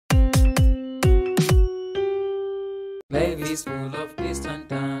Life is full of twists and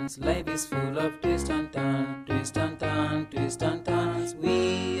turns. Life is full of twists and turns. Twists and turns, twists and turns.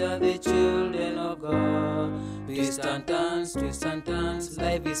 We are the children of God. Twists and turns, twists and turns.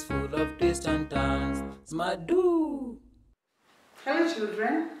 Life is full of twists and turns. Smadu. Hello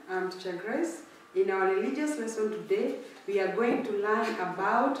children, I'm Teacher Grace. In our religious lesson today, we are going to learn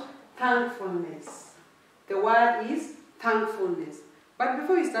about thankfulness. The word is thankfulness. But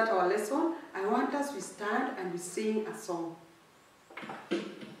before we start our lesson, I want us to stand and we sing a song.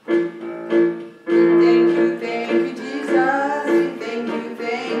 Thank you, Jesus. Thank you,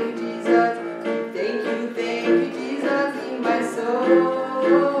 Jesus. Thank you, Jesus in my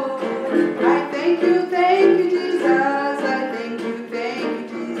soul. I thank you, Jesus. I thank you,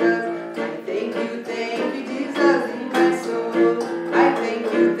 Jesus. I thank you, Jesus in my soul. I thank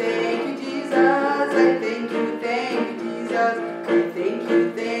you, Jesus. I thank you, Jesus. I thank you,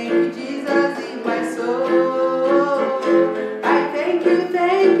 Jesus in my soul. I thank you,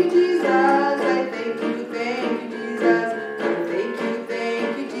 Jesus. I thank you, Jesus. I thank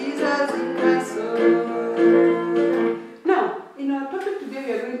you, Jesus in my soul. Now, in our topic today,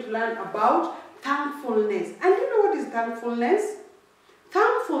 we are going to learn about thankfulness. And you know what is thankfulness?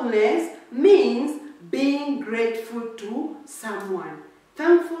 Thankfulness means being grateful to someone.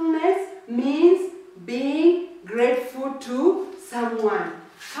 Thankfulness means being grateful to someone.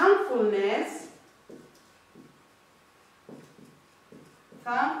 Thankfulness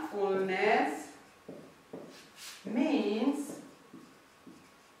means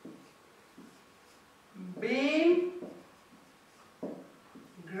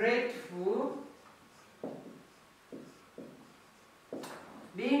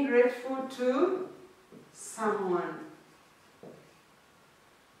being grateful to someone.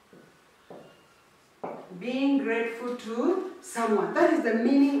 Being grateful to someone. That is the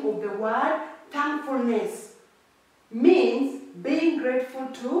meaning of the word thankfulness. Means being grateful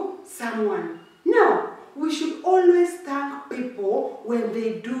to someone. Now, we should always thank people when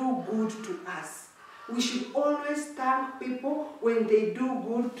they do good to us. We should always thank people when they do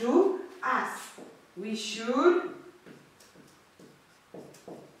good to us. We should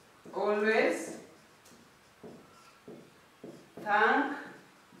always thank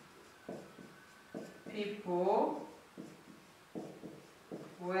people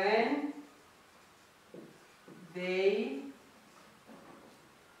when they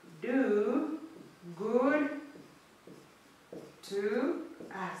do good to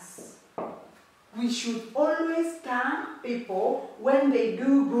us. We should always thank people when they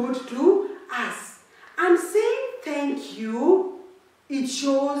do good to us. And saying thank you, it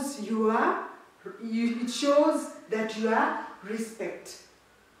shows that you are respect.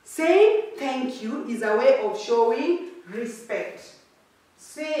 Saying thank you is a way of showing respect.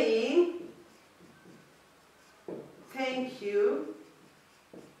 Saying thank you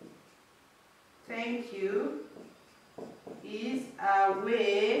is a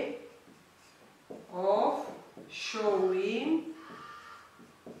way of showing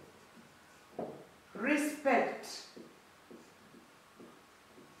respect.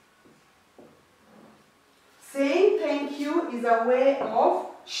 Saying thank you is a way of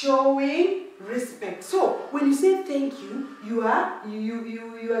showing respect. So when you say thank you, you are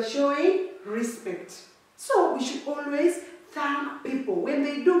showing respect. So we should always thank people when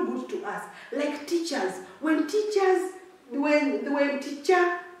they do good to us. Like teachers. When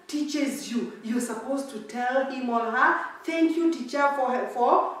teacher teaches you, you're supposed to tell him or her, thank you teacher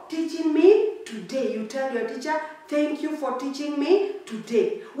for teaching me today. You tell your teacher, thank you for teaching me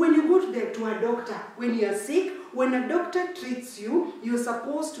today. When you go to a doctor, when you are sick, when a doctor treats you, you're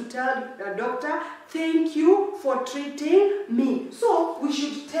supposed to tell the doctor, thank you for treating me. So we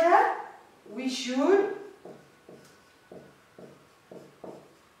should say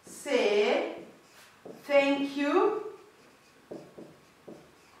thank you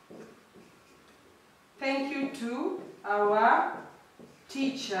to our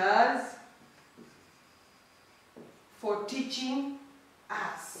teachers for teaching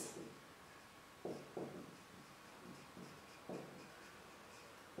us.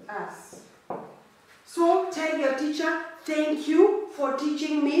 So tell your teacher, thank you for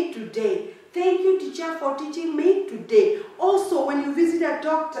teaching me today. Thank you, teacher, for teaching me today. Also, when you visit a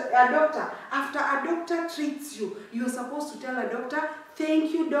doctor, after a doctor treats you, you're supposed to tell a doctor,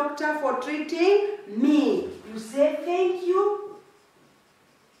 thank you, doctor, for treating me. You say, thank you,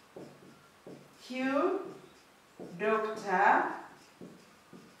 doctor,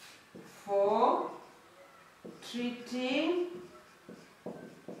 for treating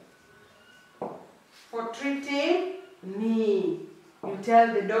me. You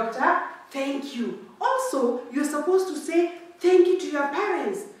tell the doctor, thank you. Also, you're supposed to say thank you to your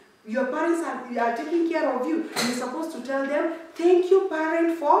parents. Your parents are taking care of you. You're supposed to tell them, thank you,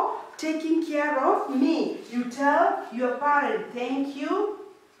 parent, for taking care of me. You tell your parent, thank you,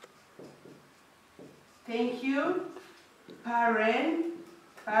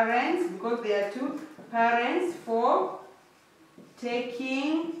 parents, because there are two, parents for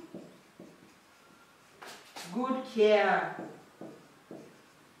taking good care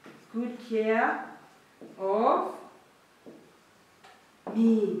of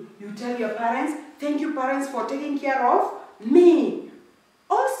me. You tell your parents, thank you, parents, for taking care of me.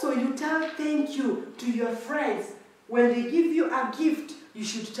 Also, you tell thank you to your friends. When they give you a gift, you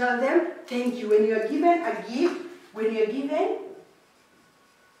should tell them thank you. When you are given a gift,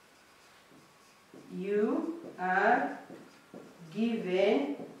 you are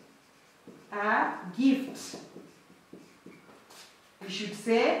given a gift, you should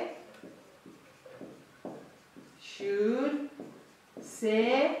say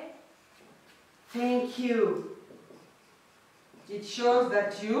thank you. It shows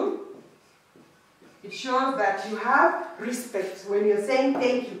that you have respect when you're saying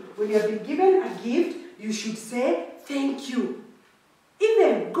thank you. When you have been given a gift, you should say thank you.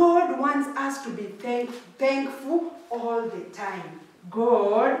 Even God wants us to be thankful all the time.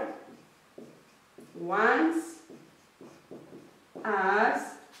 God wants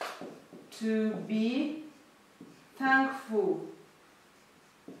us to be thankful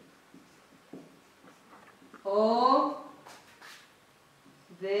all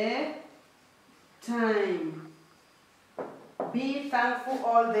the time. Be thankful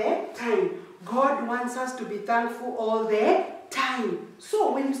all the time. God wants us to be thankful all the time.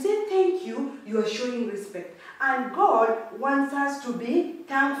 So when you say thank you, you are showing respect. And God wants us to be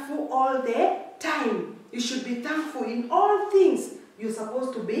thankful all the time. You should be thankful in all things. You're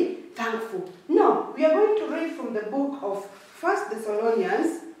supposed to be thankful. Now, we are going to read from the book of 1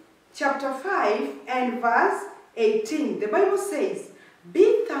 Thessalonians chapter 5 and verse 18. The Bible says,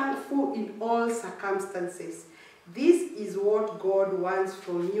 be thankful in all circumstances. This is what God wants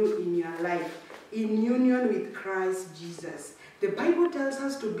from you in your life, in union with Christ Jesus. The Bible tells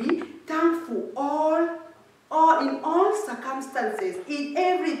us to be thankful in all circumstances, in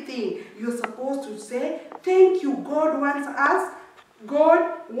everything. You're supposed to say, thank you. God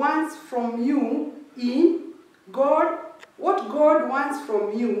wants from you what God wants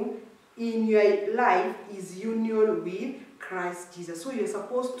from you in your life is union with Christ Jesus. So you're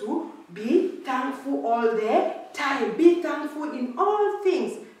supposed to be thankful all the time. Be thankful in all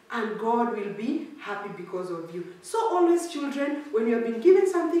things, and God will be happy because of you. So always, children, when you have been given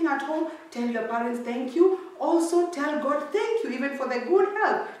something at home, tell your parents thank you. Also tell God thank you, even for the good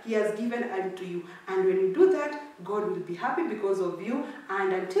health He has given unto you. And when you do that, God will be happy because of you.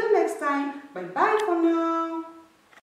 And until next time, bye-bye for now.